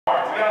We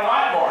got a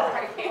lot more.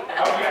 I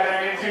hope you guys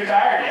aren't getting too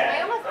tired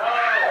yet.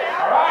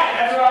 Alright,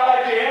 that's what I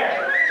like to hear.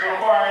 So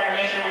before our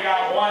intermission, we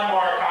got one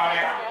more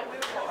comic.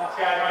 This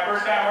guy's my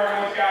first time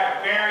working with this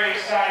guy. Very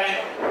excited.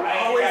 I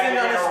think you guys are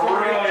going to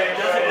really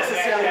enjoy this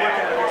next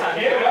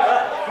time. Give it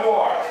up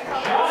for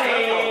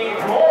Johnny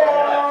Moore.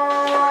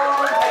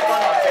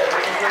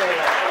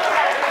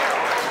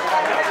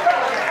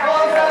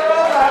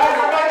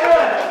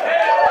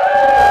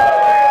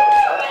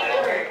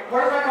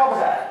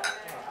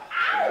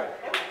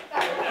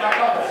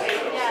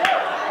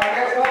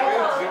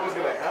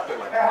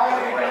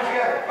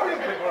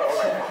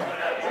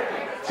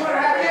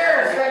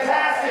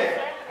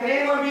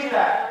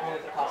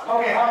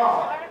 Okay, hold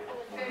on.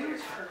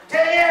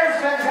 10 years,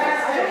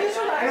 fantastic.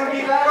 Anyone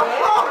beat that?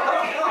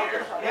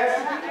 Yes?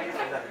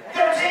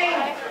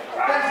 13,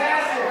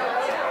 fantastic.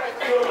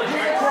 Who's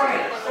at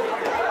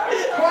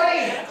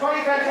 20?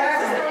 20,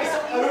 fantastic.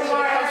 The reason why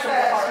I asked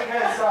that is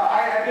because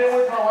I've been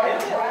with my wife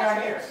for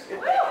 29 years.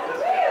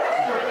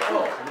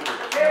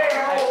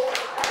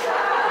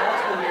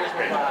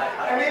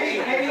 And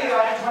maybe 20,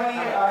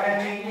 and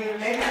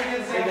maybe we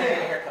did the same thing.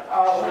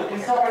 We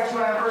celebrate 2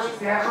 anniversaries.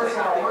 The anniversary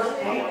of our first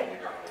date.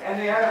 And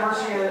the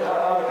anniversary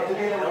of the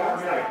day that we got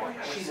married.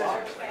 She's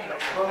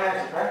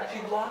romantic, right? She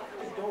locked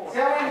the door. See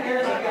how many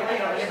years I get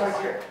late on this place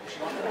here?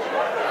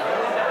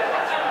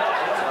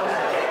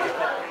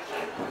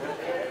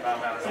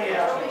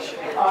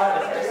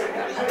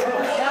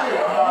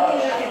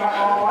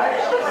 My wife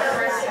is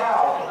very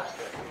proud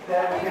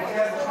that we've been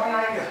together for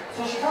 29 years.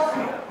 So she tells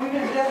me, we've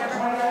been together for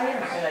 29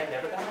 years. And I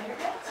never got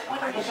married.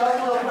 But she also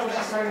tells me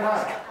she's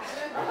 39.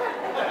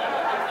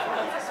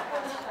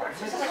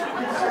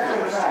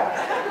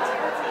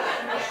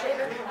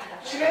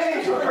 She made me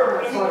into a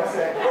pervert, is what I'm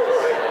saying.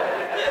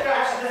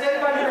 Gosh, does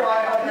anybody here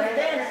lie about their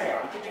age?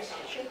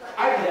 I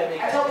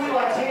did. I tell people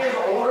I'm 10 years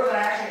older than I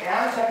actually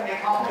am, so I can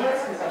make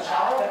compliments because I'm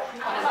shallow.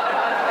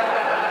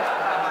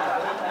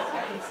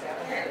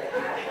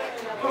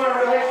 But my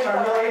real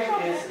age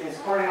is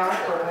 49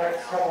 for the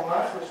next couple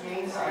months, which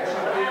means I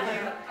turn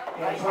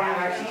 50 in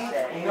 2019.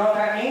 And you know what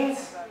that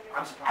means?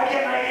 I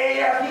get my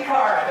AARP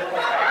card.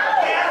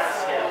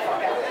 Yes!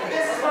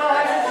 This is my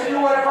license to do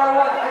whatever I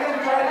want. I'm going to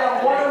be driving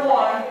down 101,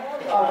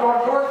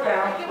 going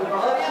northbound, with my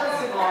left turn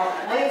signal on,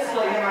 lane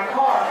splitting in my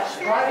car,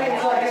 driving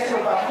until I get to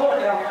about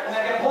Cloverdale, and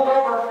then I get pulled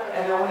over,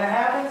 and then when that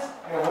happens,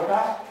 I'm going to look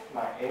back,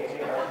 my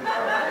AARP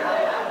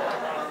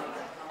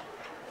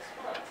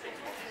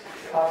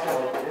card.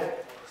 Look at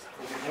it.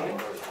 Look at me.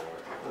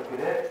 Look at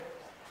it.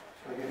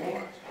 Look at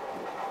me.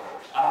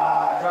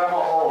 Drive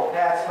all old.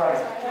 That's funny.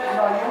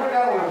 No, you would have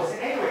got away with it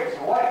anyway, because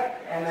you're white.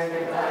 And then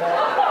they come back.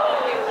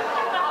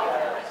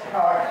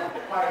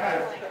 I kind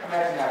of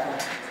imagine that.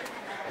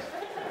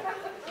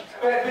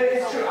 But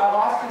it's true. I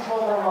lost control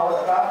of the remote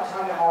about the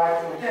time that my wife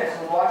moved in. So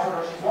we watch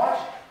whatever she's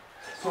watching.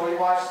 So we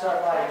watch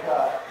stuff like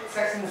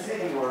Sex and the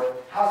City or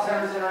House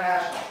Hunters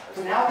International.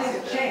 So now things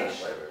have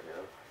changed.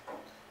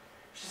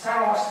 She's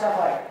starting to watch stuff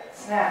like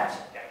Snapped.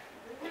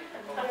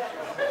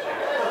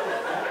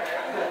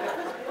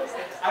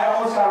 I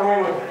almost got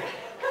away with it.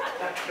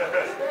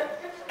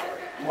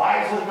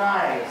 Wives with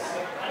Knives.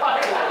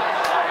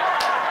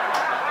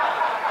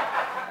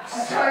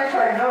 She's trying to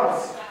try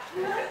notes.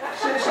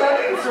 Should I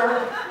be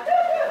concerned?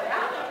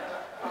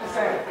 I'm just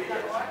saying.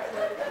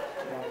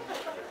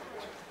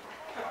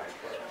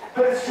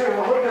 But it's true. A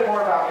little bit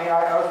more about me. I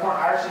was born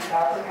Irish and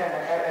Catholic, and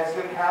as a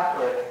good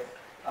Catholic,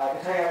 I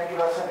can tell you I have to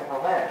give up something for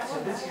Lent. So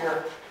this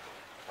year,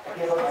 I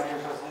gave up my New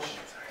Year's resolution.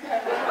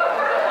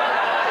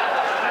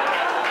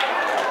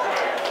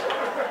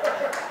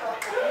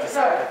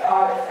 So,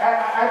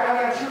 I'm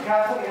a true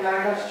Catholic, and I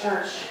go to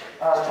church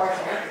twice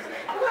a year.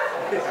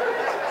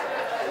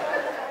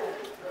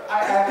 I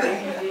have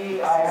ADD,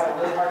 I have a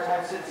really hard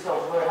time sitting still,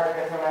 it's really hard to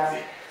get through Mass.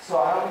 So I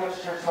only go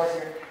to church twice a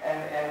year,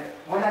 and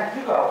when I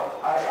do go,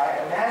 I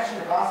imagine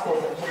the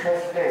Gospels that took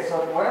place today.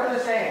 So whatever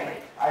they're saying,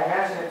 I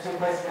imagine it took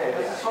place today.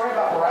 There's a story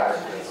about Barabbas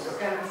and Jesus was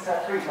going to be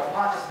set free from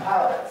Pontius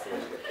Pilate.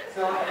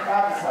 So the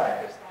crowd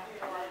decided,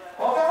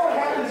 well, if that would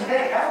happen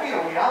today, that would be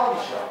a reality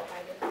show.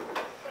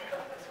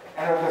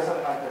 And it would go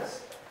something like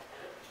this.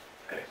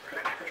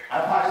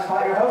 I'm Pontius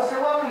Pilate, your host, and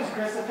welcome to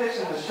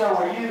Crucifixion, the show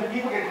where you, the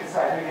people, get to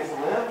decide who gets to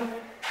live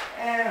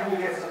and who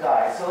gets to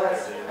die. So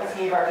let's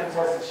meet our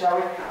contestants, shall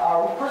we?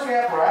 First we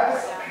have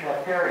Barabbas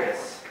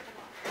Nefarious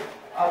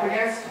up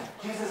against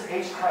Jesus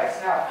H. Christ.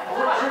 Now, a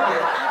little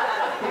trivia.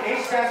 The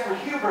H stands for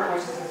Hubert,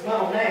 which is his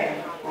middle name.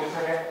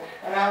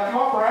 And now, if you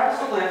want Barabbas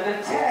to live,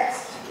 then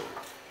text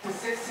to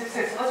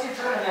 666. Unless you're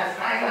German, that's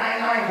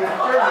 999 with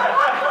German.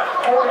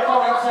 Or the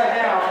phone upside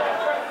down.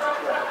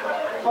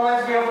 Phone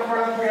lines will be open for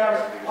another 3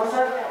 hours. What's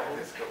that?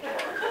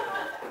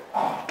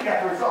 Oh, we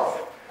got the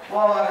results.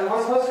 Well,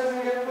 what's this going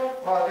to get?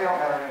 Well, they don't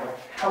matter anyway.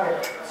 Okay,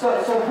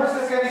 so the person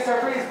that's going to be set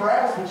free is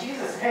Barabbas, but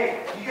Jesus, hey,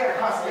 you got a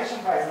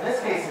consolation prize. In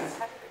this case, it's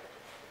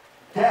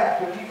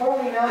death. But before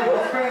we know you,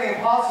 let's bring in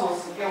the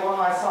apostles to get one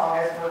last song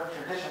as per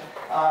tradition.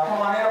 Come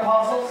on in,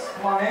 apostles.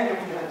 Come on in. You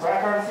can do the Black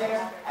Garden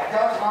singers. I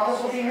doubt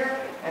Thomas will be here,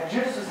 and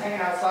Judas is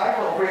hanging outside.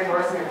 We'll bring the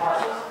rest of the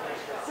apostles.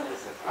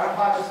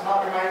 I'm just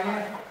not reminding you.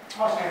 I'm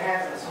washing your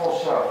hands in this whole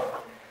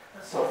show.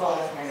 So phone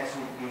us me next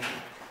week to be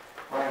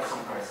running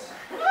some Chris.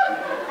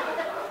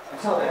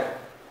 Until then,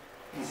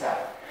 peace out.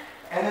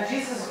 And then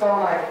Jesus is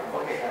going like,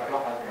 okay, now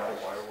don't have the other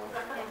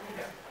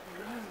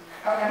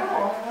how can I know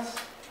all of this?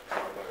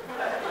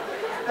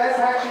 That's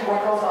actually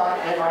what goes on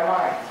in my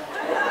mind.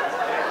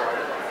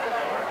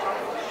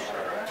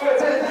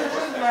 But the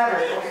truth of the matter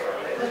is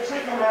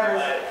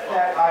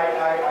that I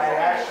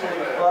actually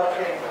love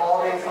getting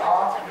holidays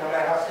off, no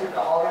matter how stupid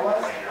the holiday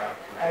was.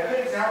 And a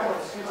good example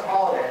of a stupid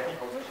holiday,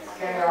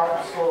 getting it off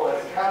from school,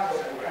 is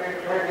Catholic,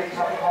 very big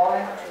Catholic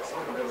holiday,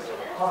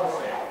 Columbus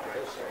Day.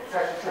 It's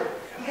actually true.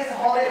 He gets a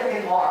holiday for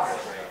getting lost.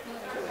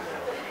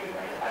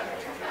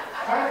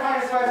 Trying to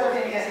find his guy's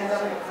okay, he ends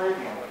up in the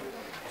Caribbean.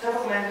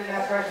 Several men didn't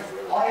ask directions.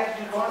 All you have to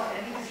do is go on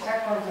and eat these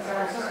tech firms in San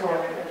Francisco and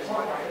there's no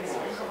point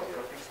anyway.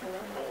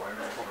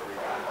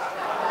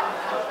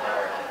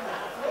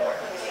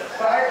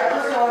 But I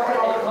personally want to put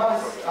on the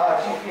Columbus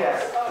GPS.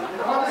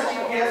 The Columbus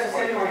GPS is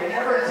sitting where you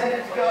never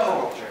intended to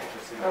go.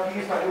 No, if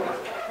you use my Uber.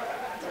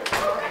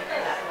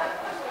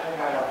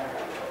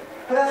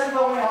 But that's the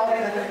only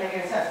holiday that doesn't make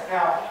any sense.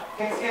 Now,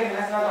 Thanksgiving,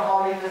 that's another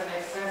holiday that doesn't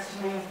make sense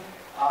to me.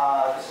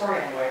 The story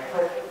anyway,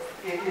 but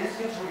it is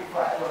good to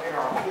reflect. Don't get me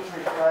wrong, it's good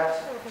to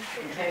reflect.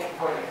 You think of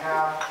what you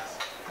have,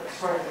 but the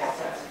story doesn't make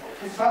sense.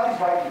 It's about these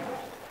white people.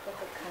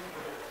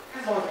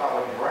 This is always about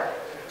white people, right?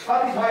 It's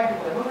about these white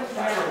people that move into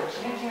the neighborhood,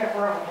 changing it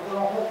forever, with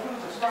little Whole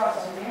Foods or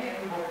Sprouts, and the Indian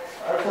people,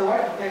 or to the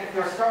white people,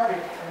 they're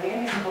starving, and the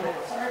Indian people, they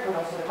feel sorry for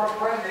them, so they broke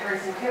bread and they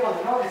raise the table,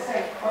 and you know what they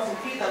say, once you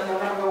feed them,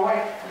 they'll never go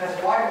away, and that's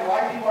why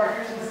white people are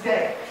here to this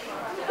day.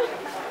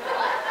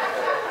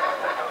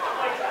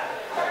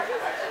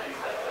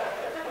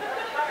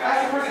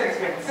 That's the first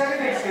Thanksgiving. The second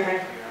Thanksgiving,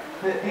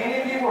 the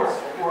Indian people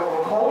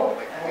were cold,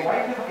 and the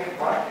white people gave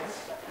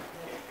blankets.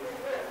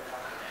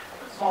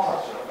 Small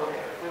touch,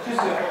 okay. Too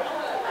soon.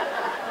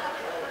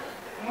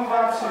 Move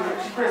on to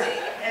Chris.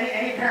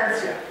 Any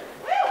parents here?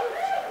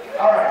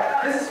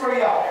 Alright, this is for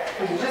y'all.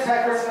 Because you just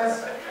had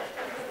Christmas.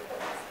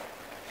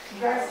 You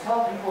guys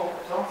tell people,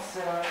 don't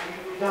sit on,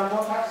 don't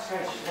talk to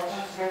strangers. Don't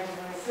talk to strangers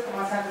when they sit on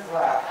my side to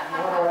laugh. And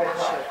you wonder why they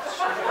talk.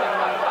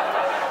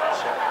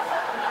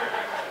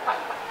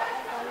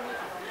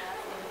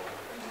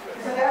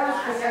 So that was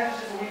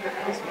percentages a week that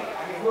makes me. I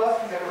mean, who else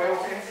can get away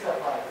with saying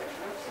stuff like that?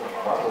 So,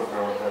 one of those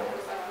girls that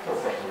kill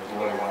something to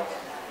what he wants.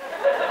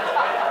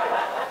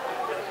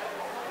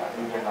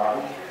 You're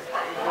naughty.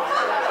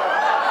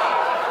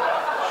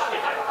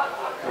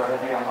 Gonna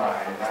be on my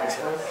nice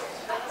list.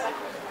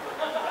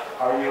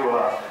 Are you,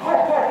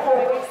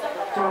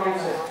 going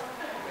to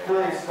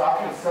really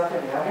stalking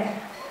something yummy?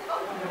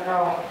 You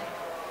know,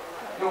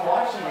 you're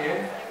watching you.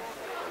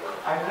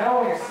 I know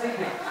when you're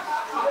sleeping,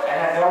 and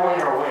I know when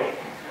you're awake.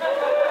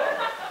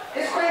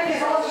 It's creepy,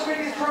 it's almost as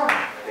creepy as drunk.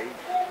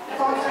 It's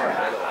all I'm saying.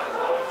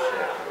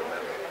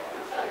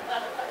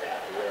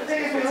 The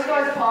thing is, we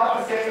legalize pot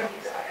the same,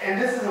 and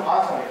this is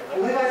awesome.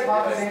 We legalize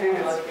pot the same day we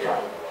let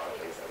Trump.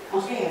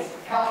 Which means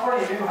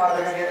California knew how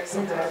they're going to get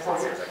food the next 4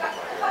 years.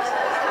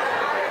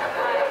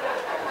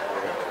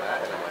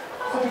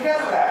 So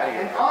because of that,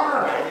 in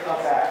honor of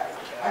that,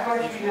 I'm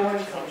going to be doing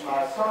some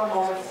stoner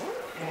moments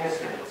in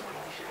history.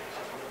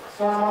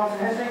 Stoner moments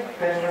in history,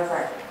 Benjamin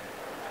Franklin.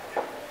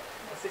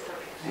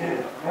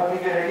 Dude, that would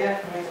be a good idea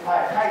for me to buy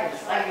a kite in a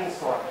lightning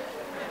storm.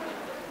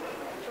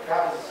 That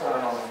was a stoner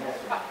moment in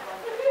history.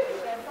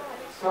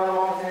 Stoner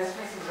moments in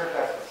history, Caesar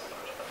Augustus.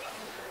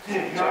 Dude,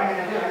 you know what I'm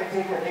going to do? I'm going to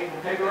take the date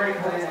from February,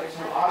 put it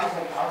into August,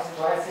 and August,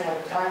 July, same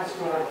like the time,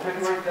 screw it up in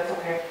February, that's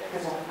okay.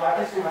 It's a black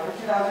history month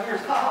for 2,000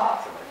 years. Ha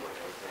ha!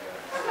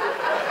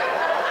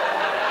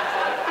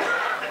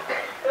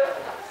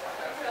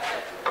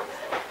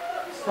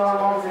 Stoner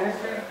moments in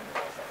history,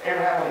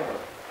 Abraham Lincoln.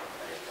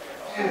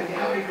 Dude, you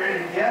know what would be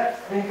great idea?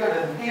 We go to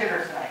the theater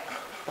tonight.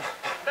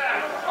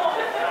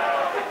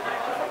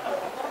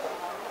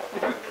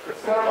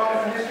 Stoner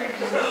moments in history,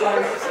 Jesus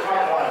Christ,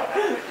 part 1.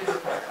 Jesus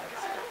Christ.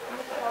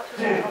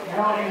 Dude, you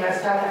know what would be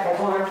messed up if I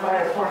told everybody I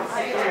was born the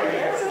same day every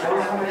year? I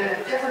was going to do a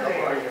different day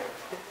every year.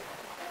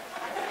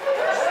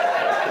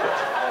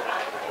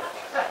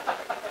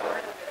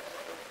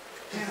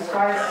 Jesus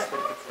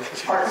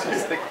Christ, part 2.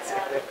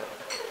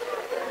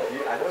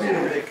 I know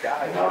you're a big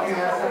guy. You know what would be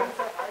messed up?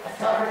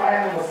 Tell everybody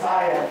I'm the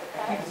Messiah and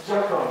keep this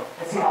joke going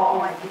and see how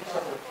long I can keep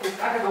something. It's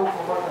not going to go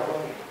for more than a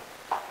week.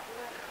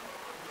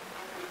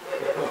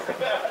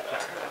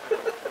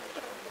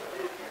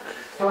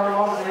 Stoner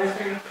moments in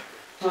history,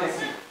 Julie C.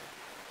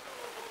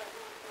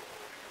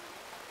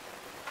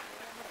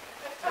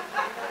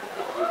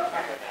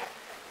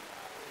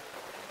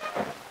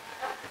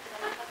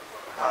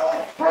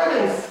 Oh,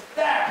 Brutus,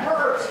 that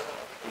hurt!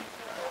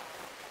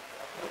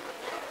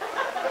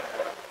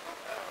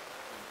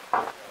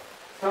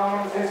 Stoner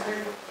moments in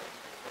history,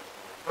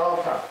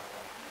 Donald Trump.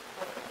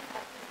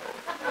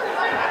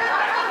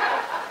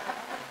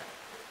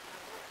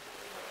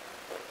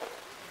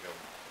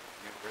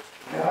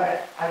 You know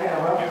what? I got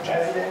to run for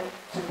president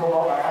to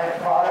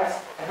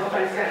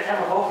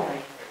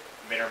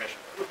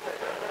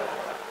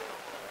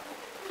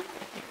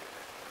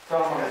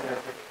Don't want to.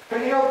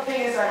 But you know, the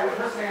thing is, I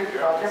impersonated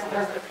different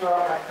presidents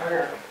throughout my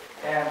career,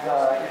 and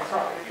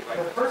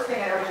the first thing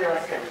I ever did on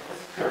stage,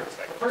 this is true,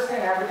 the first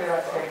thing I ever did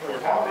on stage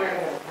was wall breaking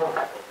in the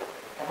program.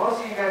 And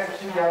most of you guys are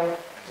too young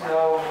to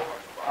know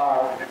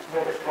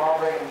that it's wall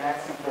breaking and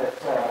Nancy, but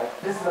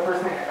this is the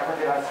first thing I ever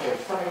did on stage.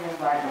 Some of you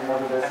might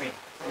remember this,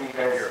 some of you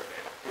guys,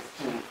 it's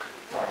too,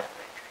 sorry,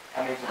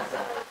 I'm aging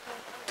myself.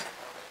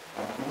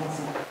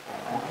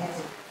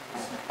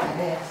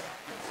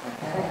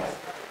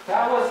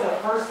 That was the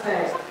first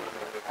thing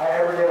I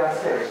ever did on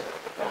stage.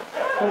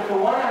 But the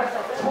one I'm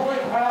totally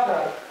proud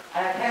of,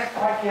 and I can't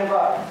quite give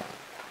up,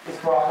 is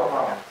Barack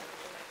Obama.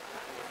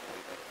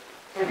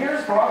 So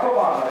here's Barack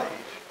Obama,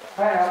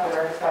 right out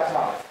there, he's got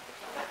time.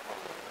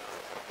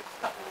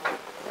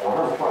 Well,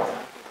 here's the question.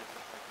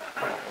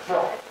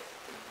 Michelle,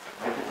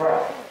 make you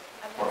proud.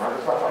 Well, here's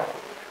the question.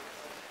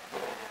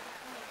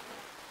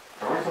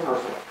 Every single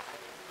person.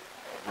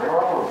 Bring her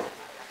up the roof.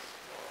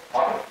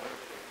 Pocket.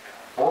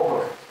 Full of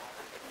persons.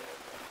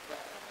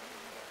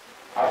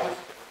 Ashes.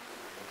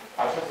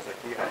 Ashes.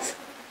 Yes.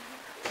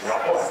 You're all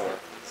full.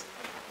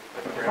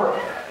 First.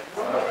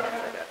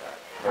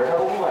 Very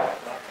heavily land.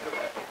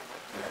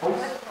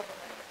 Please.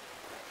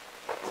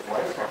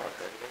 Legs.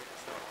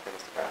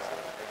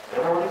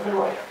 Everyone is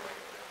away.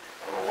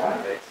 One.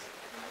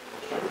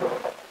 Should go.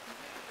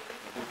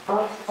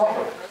 First.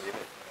 Something.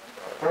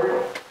 Very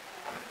good.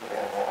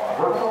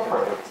 Vertical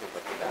pressure.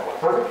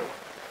 Vertical.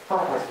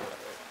 Firm pressure.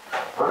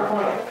 Vertical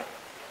minute.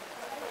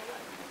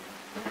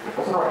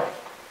 Listen right.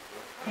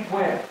 Keep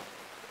winning.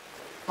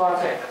 That's what I'm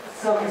saying.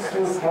 Silky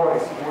smooth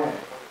voice. Keep winning.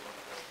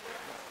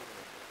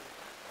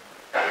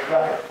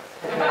 Got it.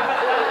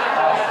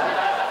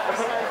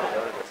 Awesome.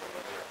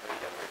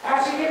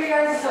 Actually, give you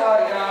guys a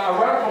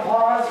round of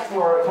applause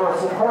for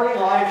supporting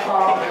live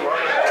comedy.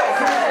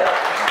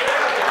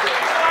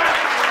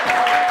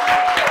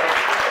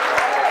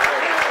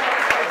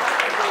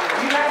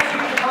 You guys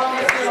keep the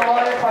comments in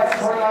order by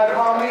supporting live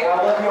comedy. I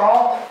love you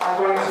all. I'm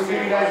going to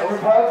give you guys a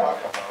group hug.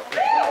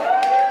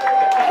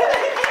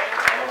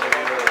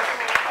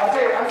 I'll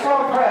tell you, I'm so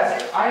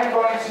impressed. I am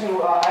going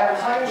to, I have a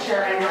time to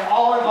share, and you're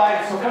all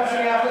invited. So come to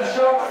me after the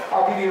show.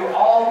 I'll give you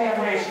all the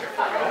information.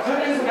 Good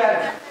news and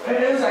bad news. Good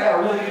news, I got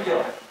a really good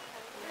deal.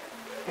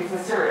 It's in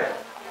Syria.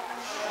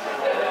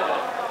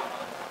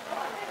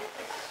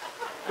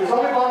 There's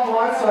only bombed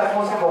once, so that's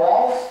most of the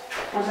walls,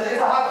 which is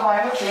a hot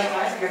climate, so that's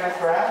nice to get a nice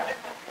graph.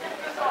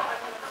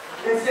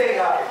 It's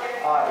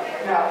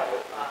now,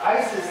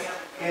 ISIS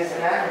is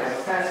an acronym.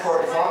 It stands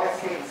for Islamic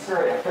State in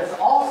Syria, but it's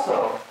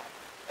also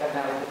the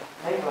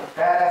name of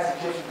badass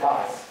Egyptian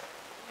gods.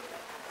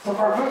 So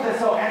for a group that's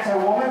so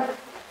anti-woman,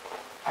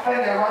 I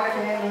find it ironic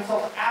they name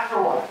themselves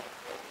after one.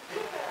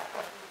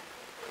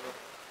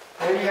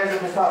 Maybe you guys have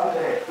been stopping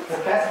today. The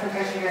best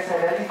protection against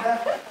identity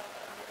theft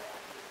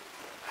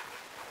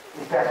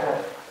is back.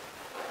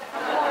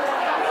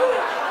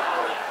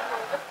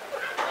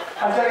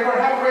 I'm telling you, we're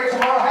going to have a great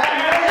tomorrow. Happy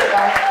New Year,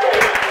 guys.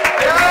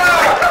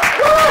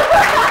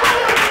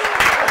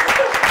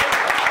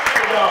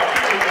 Keep going,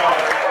 keep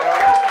going.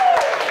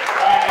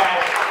 Alright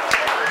guys,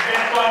 it's been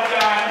a fun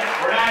time.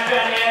 We're not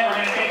done yet. We're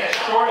going to take a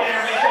short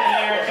intermission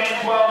here,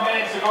 10-12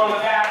 minutes to go to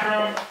the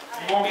bathroom.